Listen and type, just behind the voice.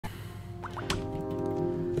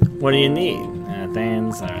What do you need?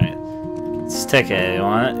 Things? Alright. It's a ticket. You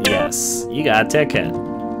want it? Yes. You got a ticket.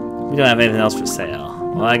 We don't have anything else for sale.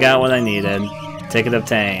 Well, I got what I needed. Ticket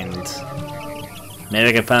obtained. Maybe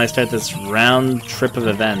I can finally start this round trip of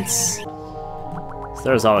events. So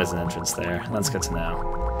there's always an entrance there. That's good to know.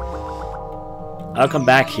 I'll come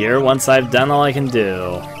back here once I've done all I can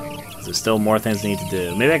do. There's still more things I need to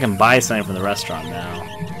do. Maybe I can buy something from the restaurant now.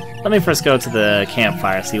 Let me first go to the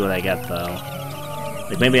campfire, see what I get though.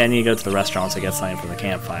 Like maybe I need to go to the restaurant once I get something from the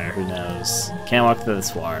campfire, who knows. Can't walk through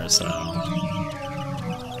this far, so...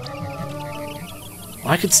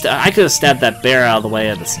 Well, I could have stabbed that bear out of the way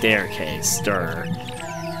of the staircase,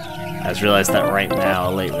 I just realized that right now,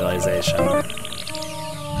 a late realization.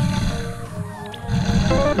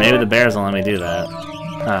 Maybe the bears won't let me do that.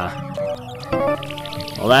 Huh.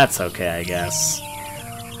 Well, that's okay, I guess.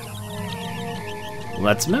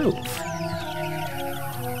 Let's move.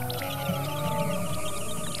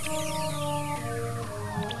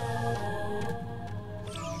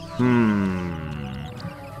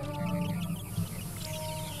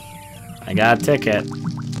 I got a ticket.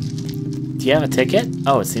 Do you have a ticket?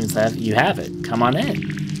 Oh, it seems that you have it. Come on in.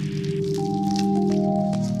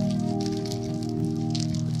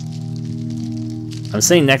 I'm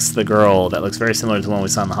sitting next to the girl that looks very similar to the one we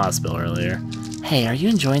saw in the hospital earlier. Hey, are you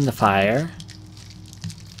enjoying the fire?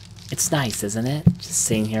 It's nice, isn't it? Just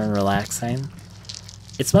sitting here and relaxing.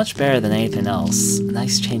 It's much better than anything else. A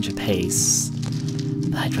nice change of pace.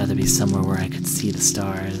 But I'd rather be somewhere where I could see the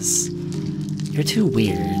stars. You're too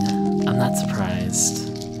weird. I'm not surprised.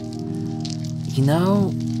 You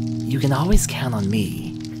know, you can always count on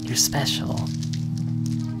me. You're special.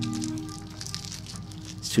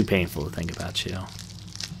 It's too painful to think about you.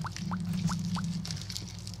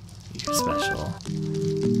 You're special.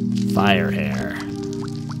 Fire hair.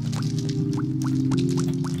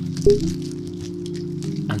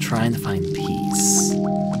 I'm trying to find peace.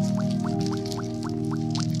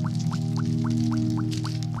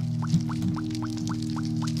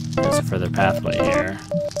 There's a further pathway here.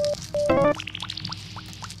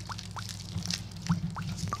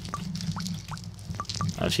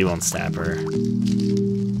 Oh, she won't stab her.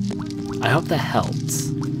 I hope that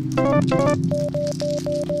helped.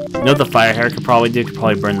 You know what the fire hair could probably do? Could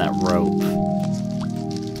probably burn that rope.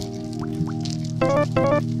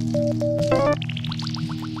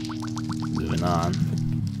 Moving on.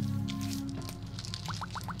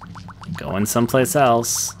 Going someplace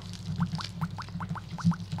else.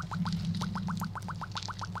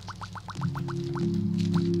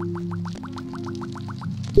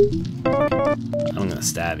 I'm gonna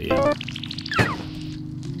stab you.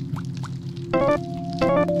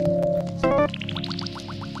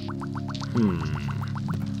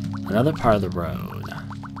 Another part of the road.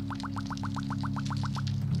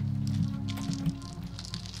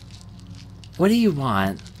 What do you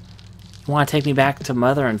want? You want to take me back to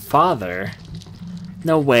Mother and Father?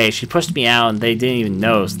 No way, she pushed me out and they didn't even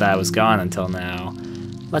notice that I was gone until now.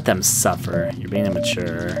 Let them suffer. You're being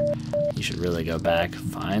immature. You should really go back.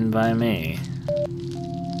 Fine by me.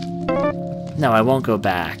 No, I won't go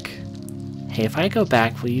back. Hey, if I go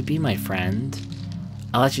back, will you be my friend?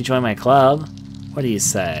 I'll let you join my club. What do you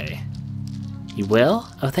say? You will?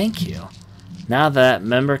 Oh, thank you. Now that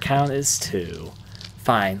member count is 2.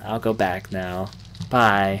 Fine, I'll go back now.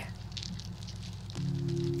 Bye.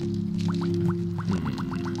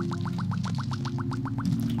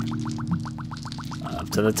 Up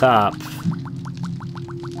to the top.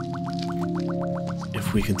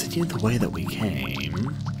 If we continue the way that we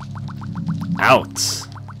came... Out!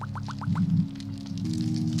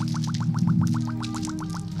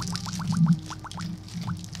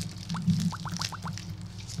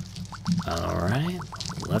 Alright,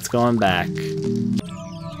 let's go on back.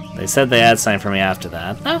 They said they had something for me after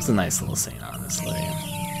that. That was a nice little scene, honestly.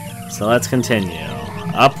 So let's continue.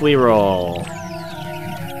 Up we roll.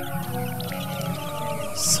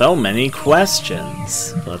 So many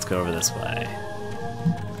questions. Let's go over this way.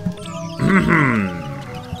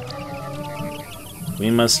 We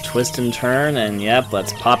must twist and turn, and yep,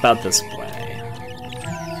 let's pop out this way.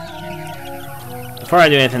 Before I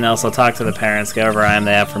do anything else, I'll talk to the parents, get whatever item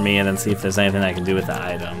they have for me, and then see if there's anything I can do with the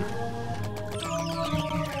item.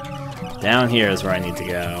 Down here is where I need to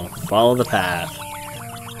go. Follow the path.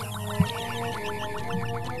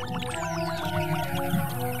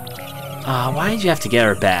 Why did you have to get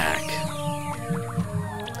her back?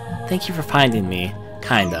 Thank you for finding me.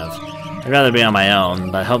 Kind of. I'd rather be on my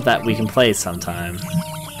own, but I hope that we can play sometime.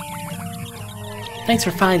 Thanks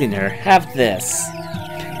for finding her. Have this.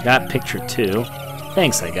 Got picture 2.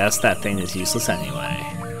 Thanks, I guess. That thing is useless anyway.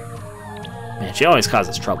 Man, she always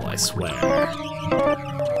causes trouble, I swear.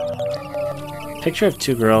 Picture of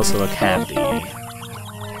two girls who look happy. Don't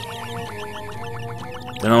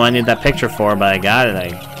know what I need that picture for, but I got it, I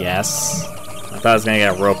guess. I thought I was gonna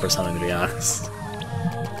get a rope or something, to be honest.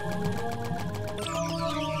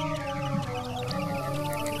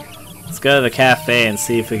 Let's go to the cafe and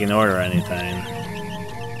see if we can order anything.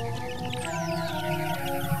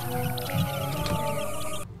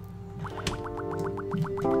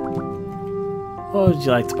 Oh, would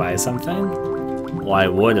you like to buy something? Well, I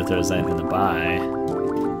would if there was anything to buy.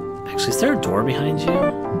 Actually, is there a door behind you?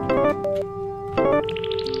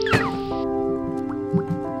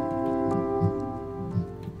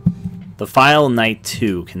 The file Night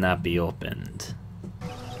 2 cannot be opened.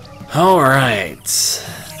 Alright.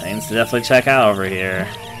 Things to definitely check out over here.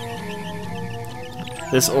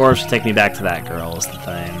 This orb should take me back to that girl, is the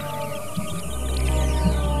thing.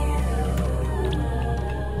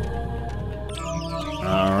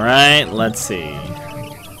 Alright, let's see.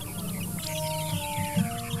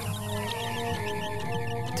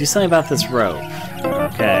 Do something about this rope.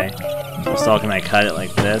 Okay. First of all, can I cut it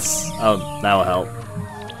like this? Oh, that'll help.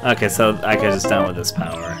 Okay, so I could have just done it with this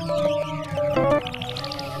power.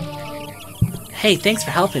 Hey, thanks for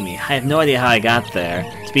helping me. I have no idea how I got there.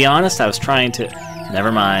 To be honest, I was trying to...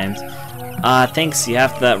 Never mind. Thanks, you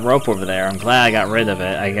have that rope over there. I'm glad I got rid of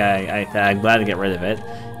it. I'm glad to get rid of it.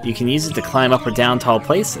 You can use it to climb up or down tall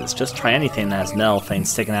places. Just try anything that has metal things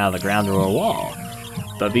sticking out of the ground or a wall.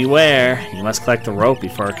 But beware, you must collect the rope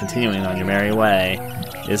before continuing on your merry way.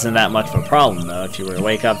 It isn't that much of a problem, though. If you were to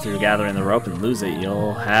wake up through gathering the rope and lose it,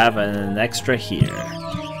 you'll have an extra here.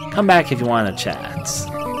 Come back if you want to chat.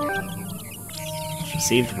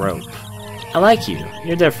 Received rope. I like you.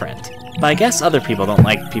 You're different. But I guess other people don't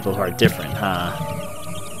like people who are different, huh?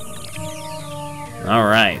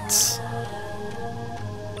 Alright.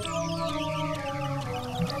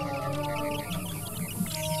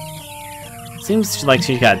 Seems like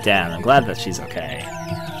she got down. I'm glad that she's okay.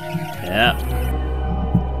 Yeah.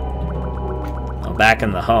 Well, back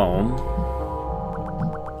in the home.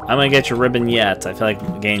 I'm gonna get your ribbon yet. I feel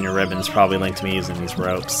like getting your ribbon is probably linked to me using these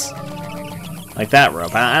ropes. Like that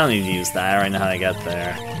rope. I don't need to use that. I already know how to get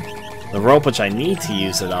there. The rope which I need to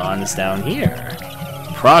use it on is down here.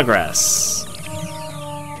 Progress.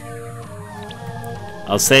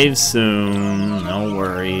 I'll save soon. No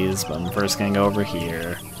worries. But I'm first gonna go over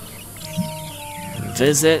here.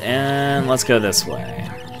 Visit, and let's go this way.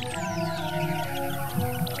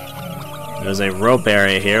 There's a rope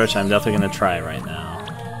area here, which I'm definitely going to try right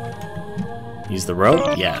now. Use the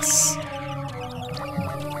rope? Yes.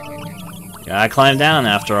 Gotta climb down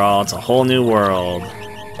after all, it's a whole new world.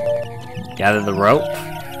 Gather the rope?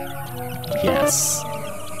 Yes.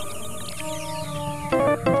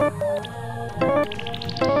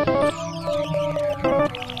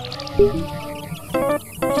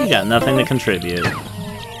 You got nothing to contribute.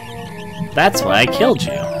 That's why I killed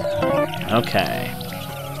you. Okay.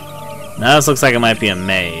 Now this looks like it might be a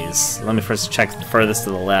maze. Let me first check furthest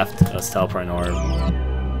to the left. Let's teleport an orb.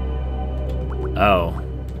 Oh.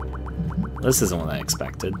 This isn't what I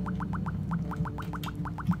expected.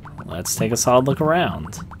 Let's take a solid look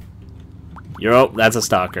around. Oh, that's a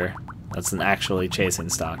stalker. That's an actually chasing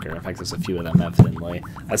stalker. In fact, there's a few of them, evidently.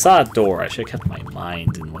 I saw a door. I should have kept my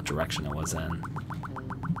mind in what direction it was in.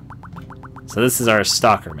 So this is our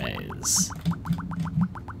stalker maze.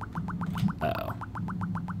 Uh-oh.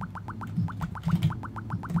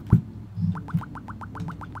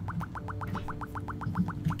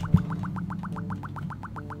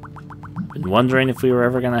 Been wondering if we were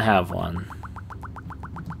ever gonna have one.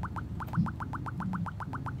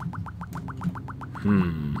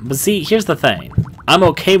 But see, here's the thing. I'm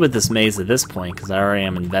okay with this maze at this point because I already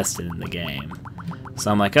am invested in the game.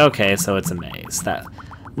 So I'm like, okay, so it's a maze.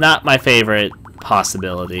 Not my favorite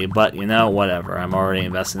possibility, but you know, whatever. I'm already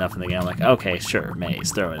invested enough in the game. I'm like, okay, sure,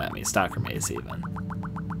 maze, throw it at me. Stalker maze, even.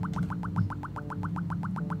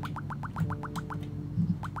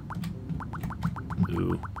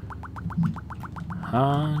 Ooh.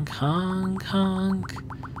 Honk, honk, honk.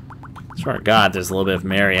 I swear to God, there's a little bit of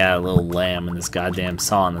Mary Had a Little Lamb in this goddamn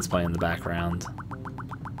song that's playing in the background.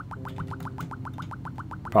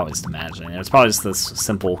 Probably just imagining it. It's probably just this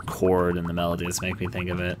simple chord in the melody that's making me think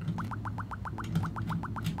of it.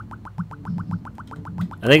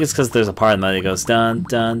 I think it's because there's a part of the melody that goes dun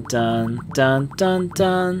dun dun dun dun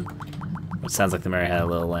dun, which sounds like the Mary Had a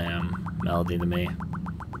Little Lamb melody to me.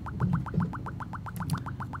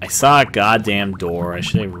 I saw a goddamn door. I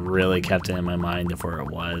should have really kept it in my mind of where it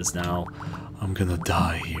was. Now I'm gonna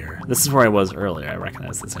die here. This is where I was earlier. I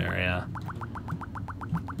recognize this area.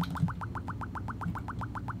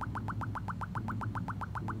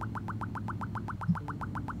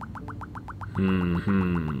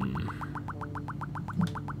 I'm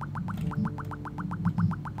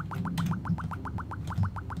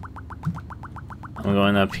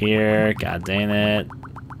going up here. God dang it.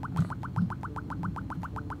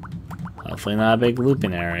 Hopefully not a big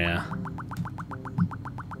looping area.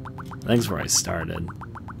 I think it's where I started.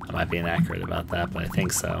 I might be inaccurate about that, but I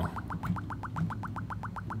think so.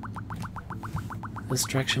 This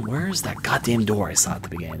direction, where is that goddamn door I saw at the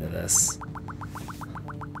beginning of this?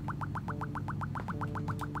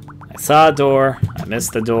 I saw a door, I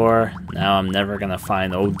missed the door, now I'm never gonna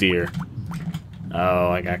find, oh dear. Oh,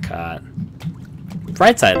 I got caught.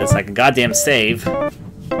 Right side of this, like a goddamn save.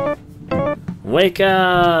 Wake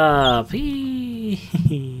up!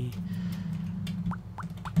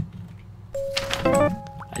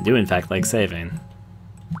 I do in fact like saving.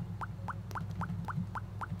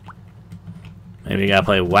 Maybe you gotta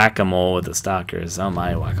play whack-a-mole with the stalkers. Oh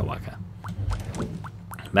my, waka waka.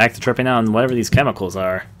 Back to tripping out on whatever these chemicals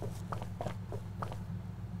are.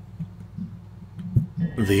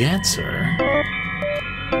 The answer.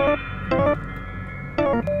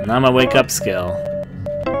 Not my wake up skill.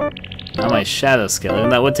 Not my shadow skill. Even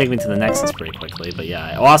that would take me to the Nexus pretty quickly, but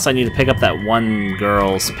yeah. Also, I need to pick up that one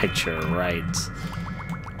girl's picture, right?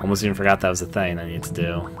 Almost even forgot that was a thing I need to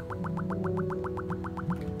do.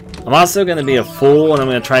 I'm also going to be a fool, and I'm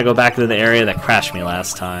going to try to go back to the area that crashed me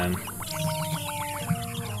last time.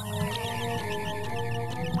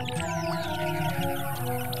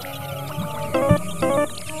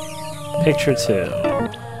 Picture 2.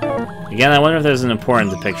 Again, I wonder if there's an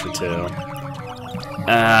important to picture 2.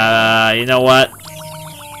 You know what?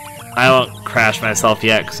 I won't crash myself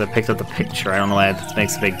yet, because I picked up the picture. I don't know why this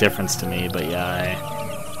makes a big difference to me, but yeah,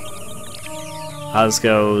 I'll just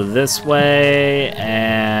go this way,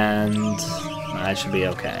 and I should be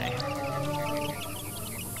okay.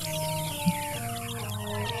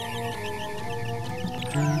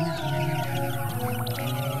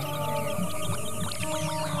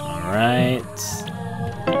 Alright.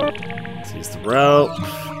 Let's use the rope.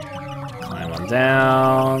 Climb on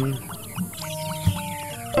down.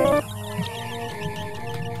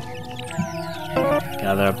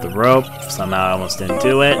 Gather up the rope. Somehow I almost didn't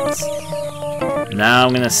do it. Now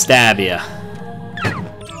I'm gonna stab ya.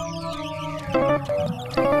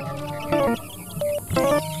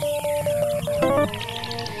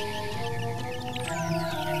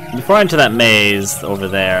 Before I enter that maze over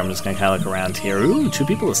there, I'm just gonna kind of look around here. Ooh, 2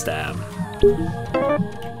 people to stab.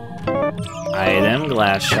 Item,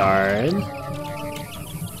 glass shard.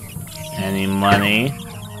 Any money?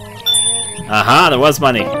 Aha, there was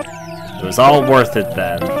money. It was all worth it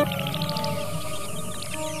then.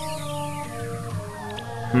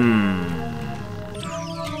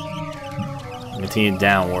 Continue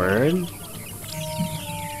downward.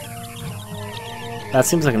 That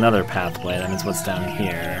seems like another pathway. That means what's down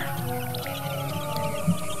here.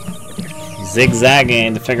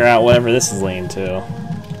 Zigzagging to figure out whatever this is leading to.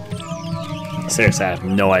 Seriously, I have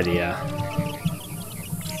no idea.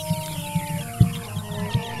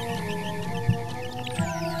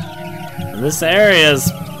 This area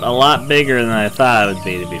is a lot bigger than I thought it would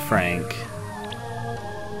be, to be frank.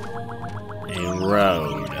 A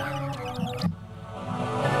road.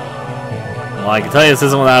 Well, I can tell you this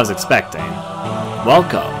isn't what I was expecting.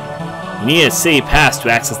 Welcome. You need a city pass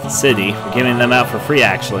to access the city. We're giving them out for free,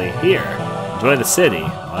 actually. Here. Enjoy the city.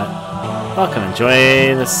 What? Welcome.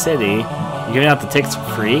 Enjoy the city. You're giving out the tickets for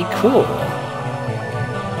free? Cool.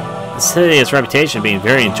 The city has a reputation of being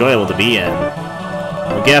very enjoyable to be in.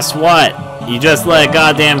 Well, guess what? You just let a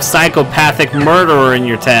goddamn psychopathic murderer in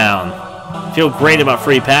your town. Feel great about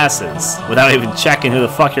free passes without even checking who the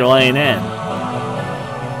fuck you're laying in.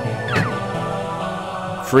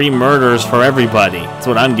 Free murders for everybody. That's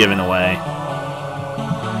what I'm giving away.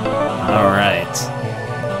 Alright.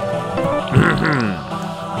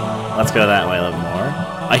 Let's go that way a little more.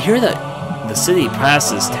 I hear that the city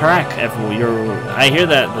passes track every track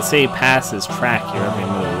your every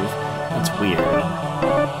move. That's weird.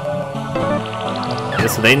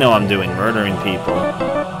 So they know I'm doing murdering people.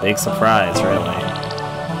 Big surprise, really.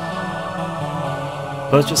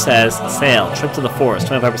 Poster says, sale, trip to the forest,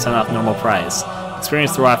 25% off normal price.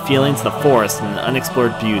 Experience the raw feelings of the forest and the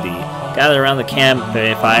unexplored beauty. Gather around the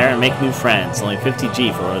campfire and make new friends. Only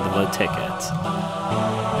 50G for the ticket.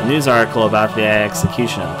 A news article about the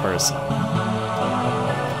execution of the person.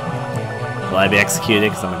 Will I be executed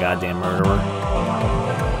because I'm a goddamn murderer?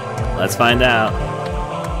 Let's find out.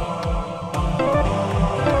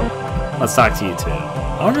 Let's talk to you two.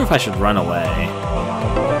 I wonder if I should run away.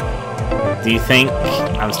 Do you think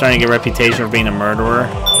I'm starting to get a reputation for being a murderer?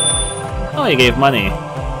 Oh, you gave money.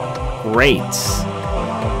 Great.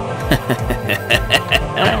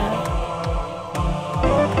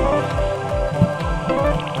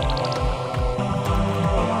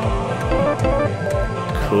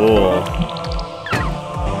 Cool.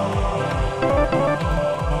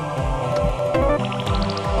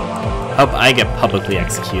 Hope I get publicly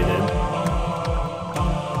executed.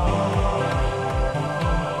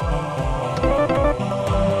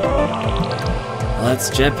 Let's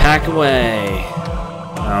jetpack away.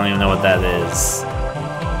 I don't even know what that is.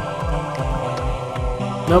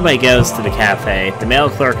 Nobody goes to the cafe. The mail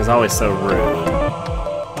clerk is always so rude.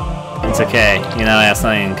 It's okay. You know, I have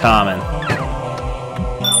something in common.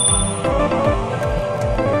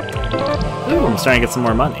 Ooh, I'm starting to get some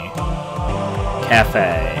more money.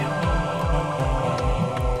 Cafe.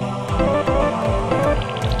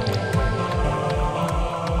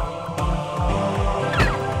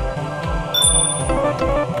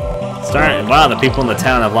 Wow, the people in the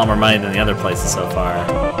town have a lot more money than the other places so far.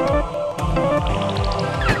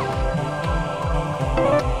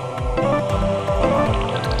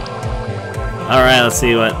 Alright, let's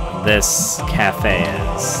see what this cafe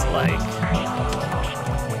is like.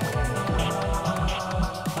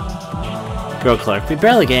 Girl clerk, we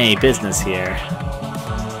barely get any business here.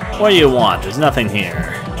 What do you want? There's nothing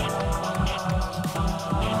here.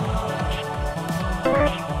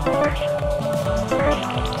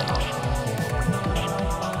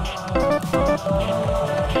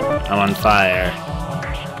 I'm on fire.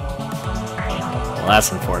 Well,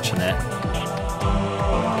 that's unfortunate.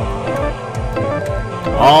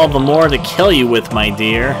 All the more to kill you with, my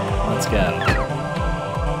dear. Let's go.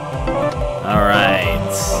 Alright.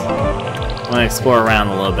 I'm gonna explore around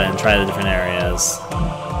a little bit and try the different areas.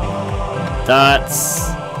 Dots.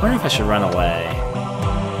 I wonder if I should run away.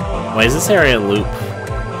 Wait, does this area loop?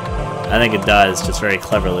 I think it does, just very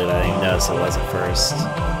cleverly that I didn't notice it was at first.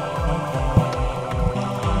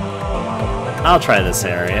 I'll try this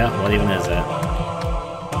area. What even is it?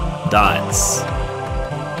 Dots.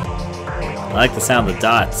 I like the sound of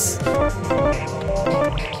dots.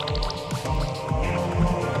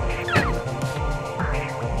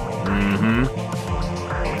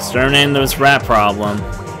 Exterminating this rat problem.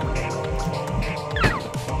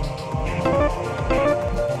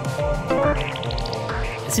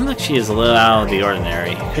 It seems like she is a little out of the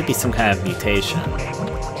ordinary. It could be some kind of mutation.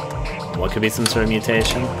 What could be some sort of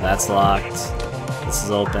mutation? That's locked. This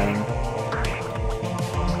is open.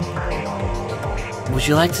 Would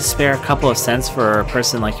you like to spare a couple of cents for a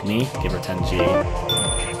person like me? Give her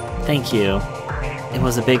 10G. Thank you. It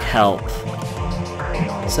was a big help.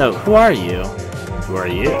 So, who are you? Who are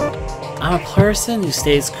you? I'm a person who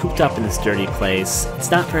stays cooped up in this dirty place.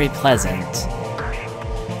 It's not very pleasant.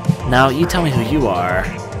 Now, you tell me who you are.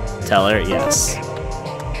 Tell her, yes.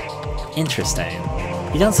 Interesting.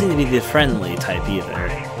 You don't seem to be the friendly type either.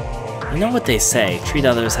 You know what they say, treat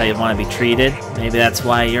others how you want to be treated? Maybe that's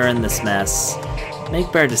why you're in this mess.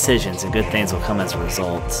 Make better decisions and good things will come as a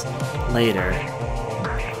result. Later.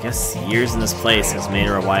 I guess years in this place has made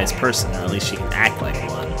her a wise person, or at least she can act like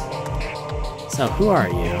one. So, who are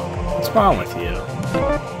you? What's wrong with you?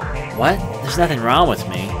 What? There's nothing wrong with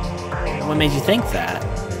me. What made you think that?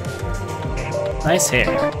 Nice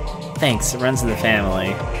hair. Thanks, it runs in the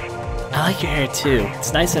family. I like your hair too.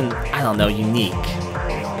 It's nice and, I don't know, unique.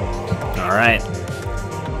 Alright.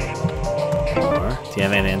 Or, do you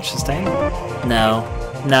have anything interesting? No.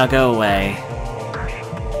 Now go away.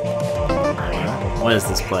 Or, what is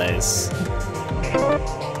this place?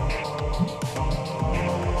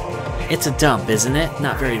 It's a dump, isn't it?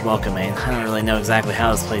 Not very welcoming. I don't really know exactly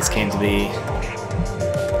how this place came to be.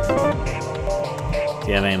 Do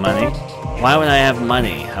you have any money? Why would I have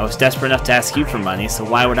money? I was desperate enough to ask you for money, so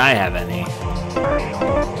why would I have any?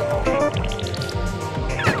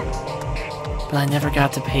 But I never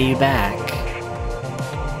got to pay you back.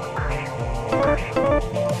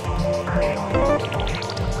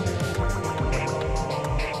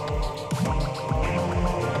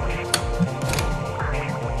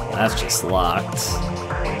 That's just locked.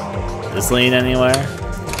 This lead anywhere?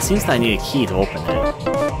 It seems that I need a key to open it.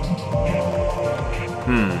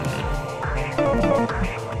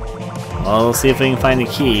 Well, we'll see if we can find a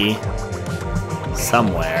key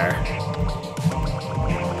somewhere.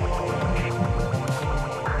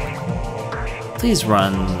 Please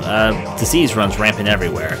run. Disease runs rampant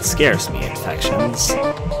everywhere. It scares me, infections.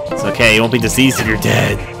 It's okay, you won't be diseased if you're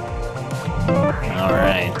dead.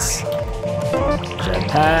 Alright.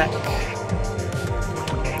 Jetpack.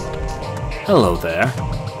 Hello there.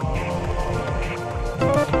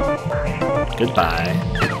 Goodbye.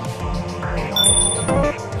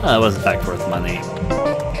 Oh, that was in fact worth money.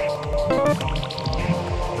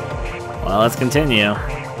 Well, let's continue.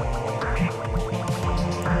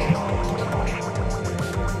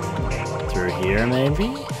 here, maybe?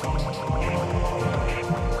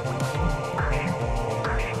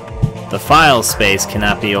 The file space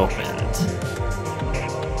cannot be opened.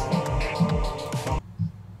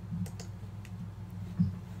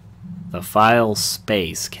 The file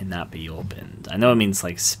space cannot be opened. I know it means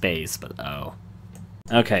like space, but oh.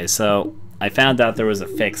 Okay, so I found out there was a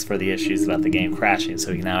fix for the issues about the game crashing,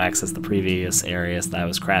 so we can now access the previous areas that I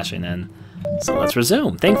was crashing in. So let's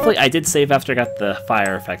resume. Thankfully, I did save after I got the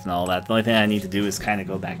fire effect and all that. The only thing I need to do is kind of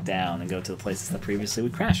go back down and go to the places that previously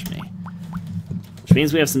would crash me. Which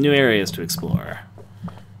means we have some new areas to explore.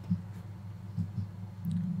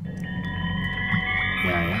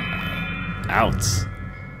 Yeah. Out.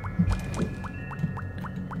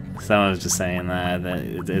 Someone was just saying that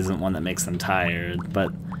it isn't one that makes them tired,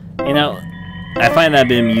 but, you know, I find that a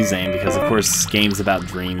bit amusing because, of course, games about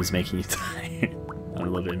dreams making you tired. I'm a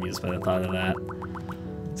little bit amused by the thought of that.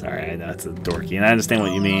 Sorry, I know it's a dorky, and I understand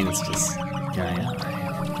what you mean, it's just, yeah.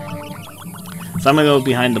 So I'm gonna go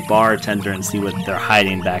behind the bartender and see what they're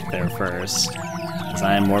hiding back there first, because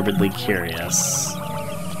I am morbidly curious.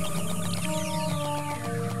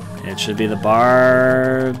 It should be the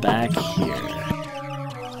bar back here.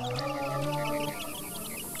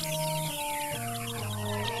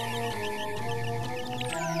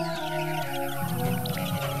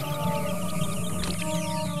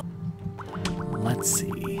 Let's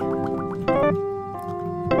see.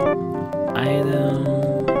 Item.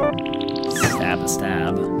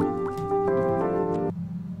 Stab.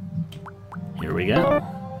 Here we go.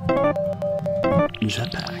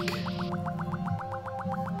 Jetpack.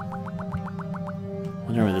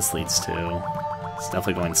 Wonder where this leads to. It's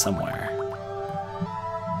definitely going somewhere.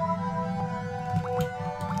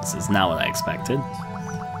 This is not what I expected.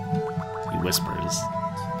 He whispers.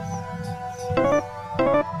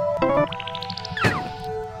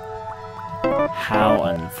 How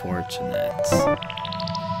unfortunate.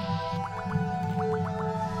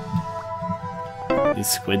 These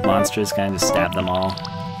squid monsters kind of just stab them all.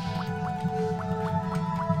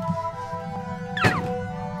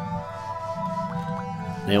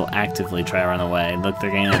 They will actively try to run away. Look, they're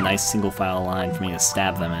getting a nice single file line for me to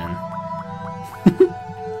stab them in.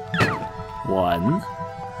 1,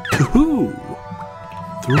 2,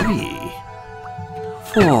 3,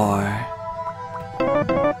 4.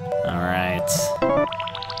 Alright.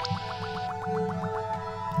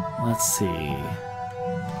 Let's see.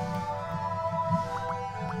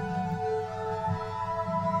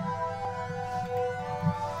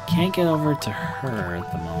 Can't get over to her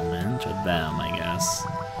at the moment, or them, I guess.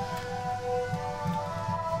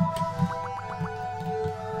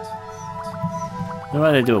 I wonder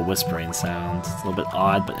why they do a whispering sound. It's a little bit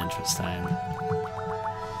odd, but interesting.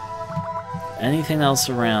 Anything else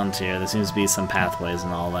around here? There seems to be some pathways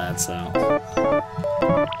and all that, so...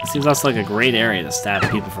 It seems also like a great area to stab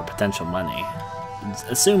people for potential money.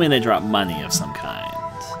 Assuming they drop money of some kind.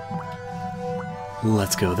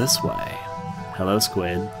 Let's go this way. Hello,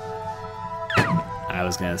 squid. I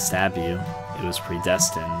was gonna stab you. It was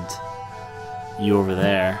predestined. You over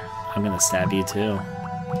there. I'm gonna stab you too.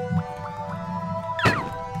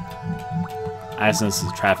 I just noticed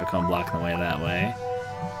there's a traffic cone blocking the way that way.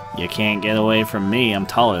 You can't get away from me. I'm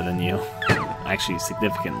taller than you. Actually,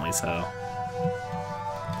 significantly so.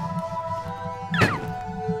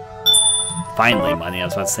 Finally, money. I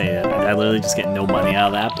was about to say, I literally just get no money out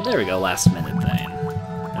of that, but there we go, last minute thing.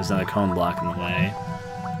 There's another cone blocking the way.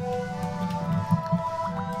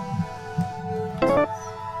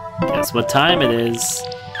 Guess what time it is?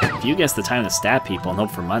 If you guess the time to stab people and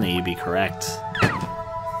hope for money, you'd be correct.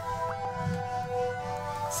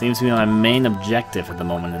 Seems to be my main objective at the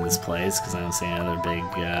moment in this place, because I don't see any other big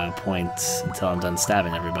point until I'm done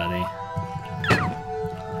stabbing everybody.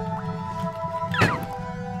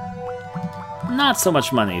 Not so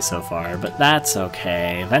much money so far, but that's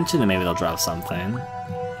okay. Eventually maybe they'll drop something.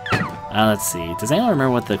 Let's see. Does anyone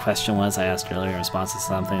remember what the question was I asked earlier in response to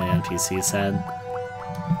something the NPC said?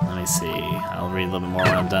 Let me see. I'll read a little bit more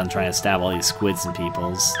when I'm done trying to stab all these squids and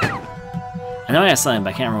peoples. I know I asked something,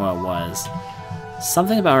 but I can't remember what it was.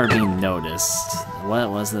 Something about her being noticed. What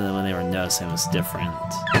was it when they were noticing was different?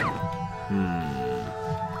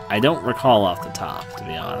 I don't recall off the top, to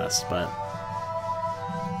be honest, but...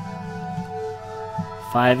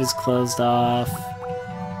 5 is closed off.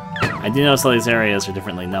 I do notice all these areas are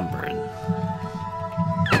differently numbered.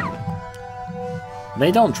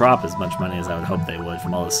 They don't drop as much money as I would hope they would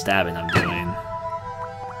from all the stabbing I'm doing.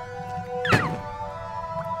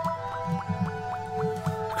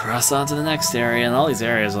 Cross on to the next area, and all these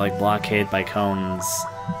areas are like blockaded by cones.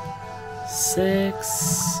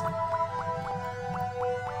 6.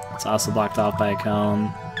 It's also blocked off by a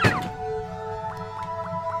cone.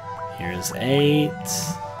 Here's 8.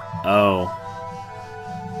 Oh.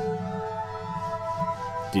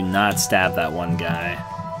 Do not stab that one guy.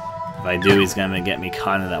 If I do, he's gonna get me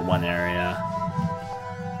caught in that one area.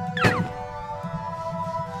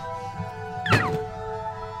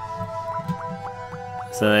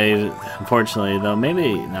 So they, unfortunately, though,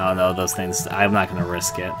 maybe, no, those things, I'm not gonna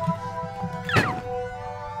risk it.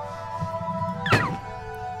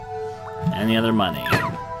 Any other money?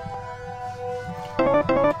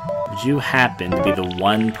 Would you happen to be the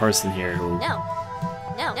one person here who... No.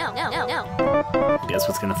 Guess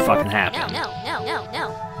what's gonna fucking happen? No.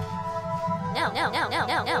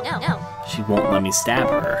 She won't let me stab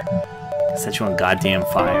her. Set you on goddamn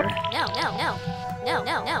fire. No.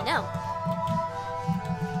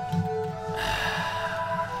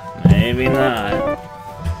 Maybe not.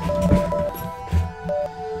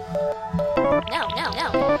 No.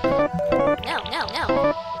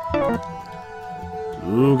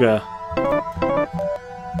 Ooga.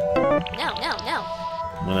 No.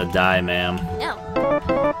 I'm gonna die, ma'am. No.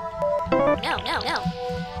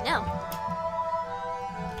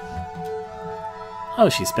 Oh,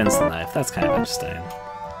 she spins the knife. That's kind of interesting.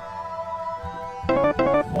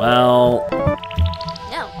 Well,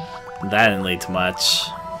 No. that didn't lead to much.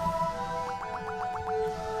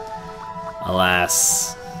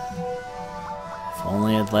 Alas. If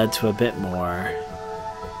only it led to a bit more.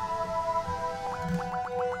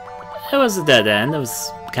 It was a dead end. It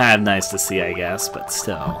was kind of nice to see, I guess, but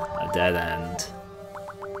still, a dead end.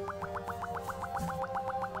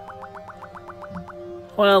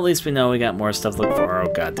 Well, at least we know we got more stuff to look for.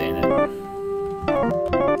 Oh, god dang it.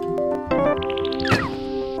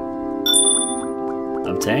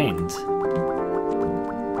 Obtained.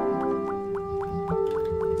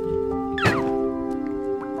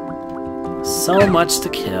 So much to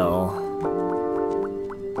kill.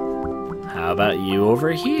 How about you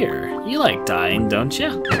over here? You like dying, don't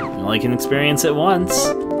you? You only can experience it once.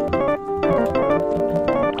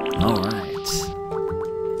 Alright.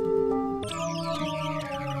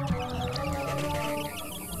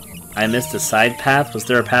 I missed a side path. Was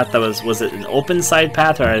there a path that was it an open side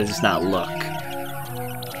path, or did I just not look?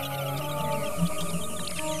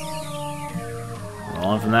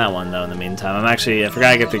 Rolling from that one though in the meantime. I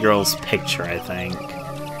forgot to get the girl's picture, I think.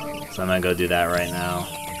 So I'm gonna go do that right now.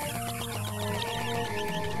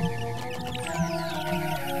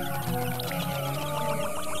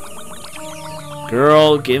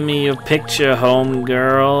 Girl, give me your picture, home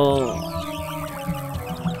girl.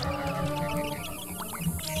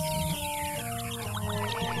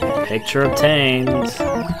 Picture obtained.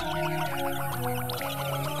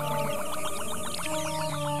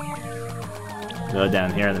 Go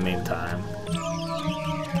down here in the meantime.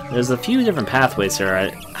 There's a few different pathways here.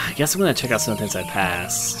 I guess I'm gonna check out some of the things I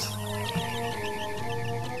passed.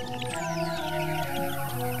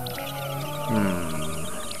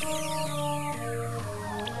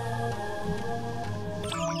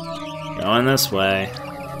 Going this way.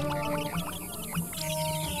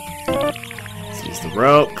 Let's use the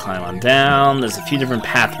rope, climb on down. There's a few different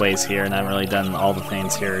pathways here, and I haven't really done all the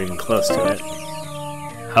things here even close to it.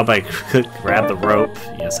 How about I grab the rope?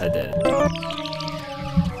 Yes, I did.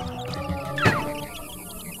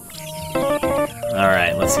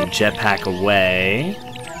 Alright, let's see. Jetpack away.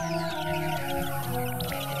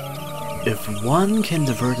 If one can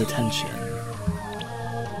divert attention.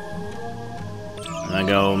 I'm gonna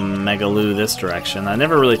go Megaloo this direction. I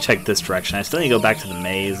never really checked this direction. I still need to go back to the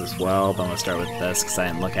maze as well, but I'm gonna start with this because I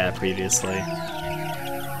didn't look at it previously.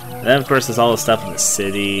 And then, of course, there's all the stuff in the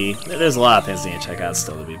city. There's a lot of things I need to check out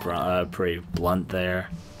still, to be pretty blunt there.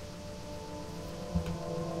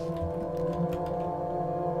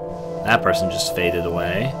 That person just faded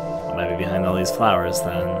away. I might be behind all these flowers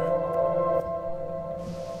then.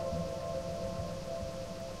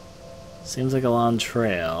 Seems like a long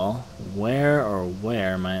trail. Where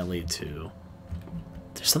might it lead to?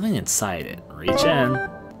 There's something inside it. Reach in.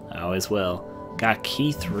 I always will. Got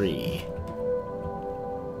key 3.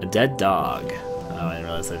 A dead dog. Oh, I didn't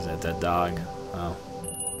realize there's a dead dog. Oh.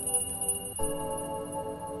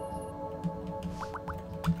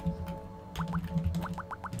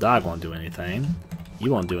 Dog won't do anything.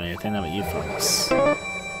 You won't do anything. How about you folks?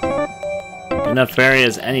 Enough fairy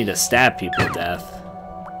as any to stab people to death.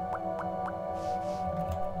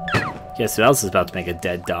 Guess who else is about to make a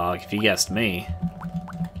dead dog? If you guessed me,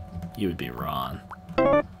 you would be wrong.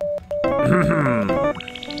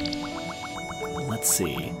 Let's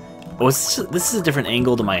see. Oh, this is a different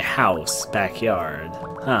angle to my house, backyard.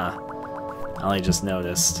 Huh. I only just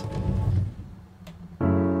noticed.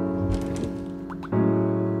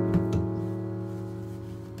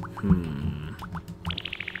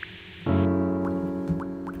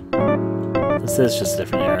 This is just a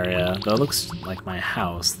different area, though it looks like my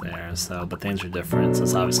house there, so, but things are different, so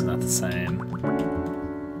it's obviously not the same.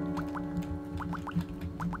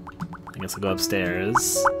 I guess I'll go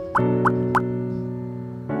upstairs.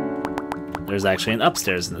 There's actually an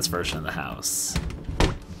upstairs in this version of the house.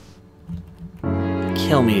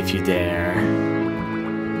 Kill me if you dare.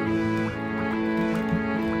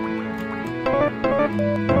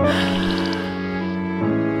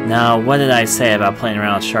 Now, what did I say about playing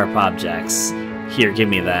around with sharp objects? Here, give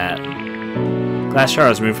me that. Glass jar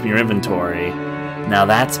was removed from your inventory. Now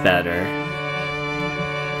that's better.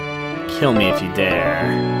 Kill me if you dare.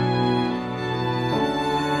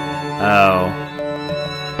 Oh.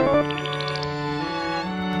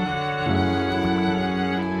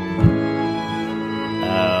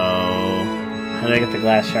 How did I get the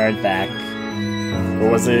glass shard back? Or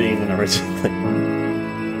was it even originally?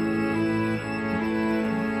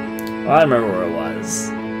 Well, I remember where it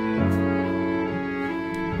was.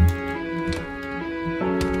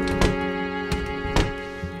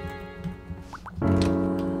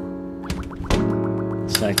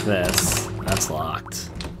 Check this. That's locked.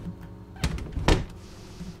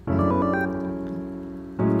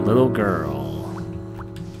 Little girl.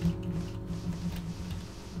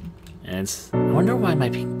 And I wonder why my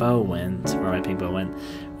pink bow went. Where my pink bow went.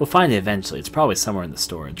 We'll find it eventually. It's probably somewhere in the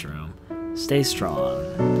storage room. Stay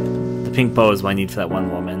strong. The pink bow is what I need for that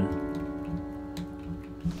one woman.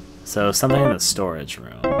 So something in the storage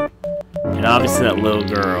room. And obviously that little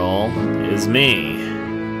girl is me.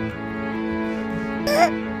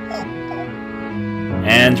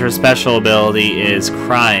 And her special ability is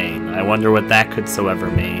crying. I wonder what that could so ever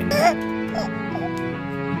mean.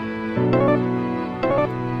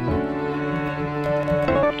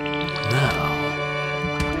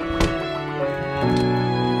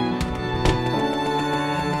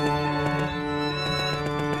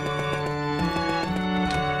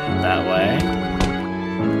 That way.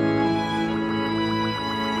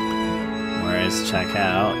 Where is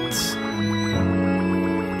checkout?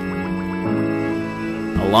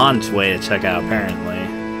 A launch way to check out, apparently.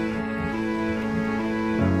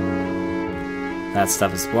 That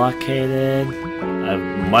stuff is blockaded. A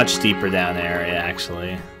much deeper down area,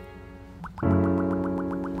 actually.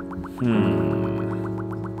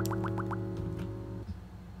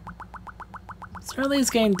 Certainly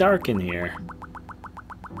it's getting dark in here.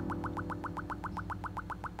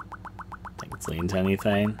 Think it's leading to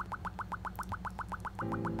anything?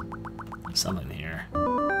 There's something here.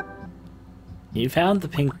 You found the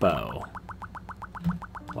pink bow.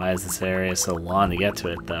 Why is this area so long to get to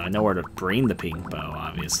it, though? I know where to bring the pink bow,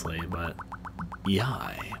 obviously, but...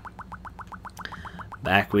 Yai.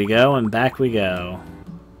 Back we go, and back we go.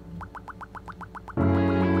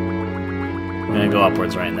 I'm gonna go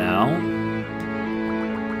upwards right now.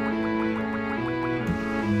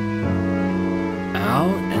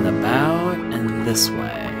 Out and about and this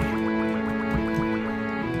way.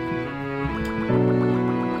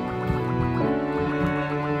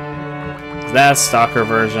 Is that a stalker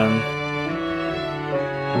version?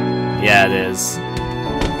 Yeah, it is.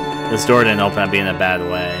 This door didn't open up in a bad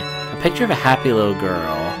way. A picture of a happy little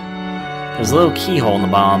girl. There's a little keyhole in the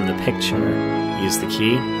bottom of the picture. Use the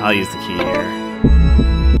key? I'll use the key here.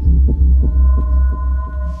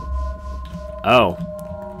 Oh.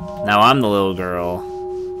 Now I'm the little girl.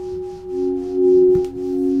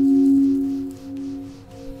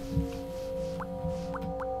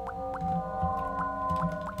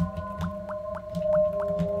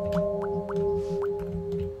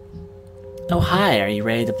 Oh, hi, are you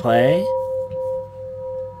ready to play?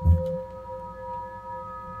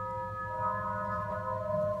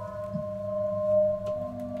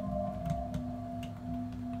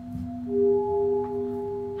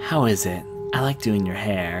 How is it? I like doing your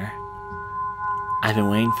hair. I've been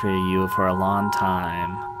waiting for you for a long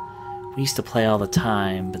time. We used to play all the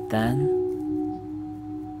time, but then...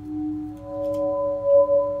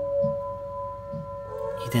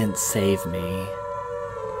 You didn't save me.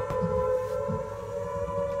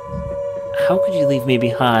 How could you leave me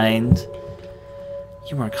behind?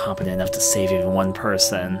 You weren't competent enough to save even one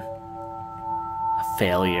person. A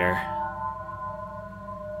failure.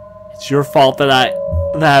 It's your fault that I...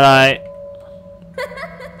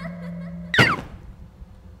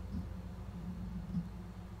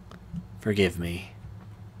 Forgive me.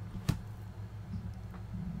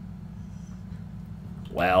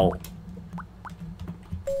 Well...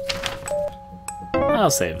 I'll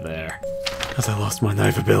save there. Because I lost my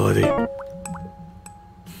knife ability.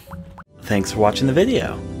 thanks for watching the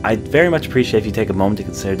video. I'd very much appreciate if you take a moment to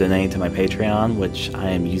consider donating to my Patreon, which I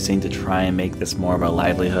am using to try and make this more of a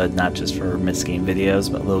livelihood, not just for missed game videos,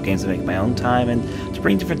 but little games to make my own time, and to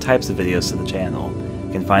bring different types of videos to the channel.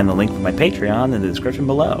 You can find the link for my Patreon in the description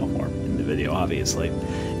below, or in the video obviously.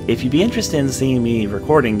 If you'd be interested in seeing me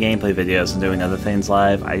recording gameplay videos and doing other things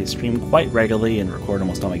live, I stream quite regularly and record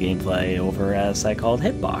almost all my gameplay over at a site called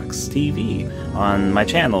Hitbox TV on my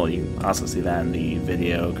channel. You can also see that in the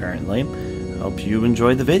video currently. Hope you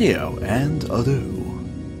enjoyed the video, and adieu.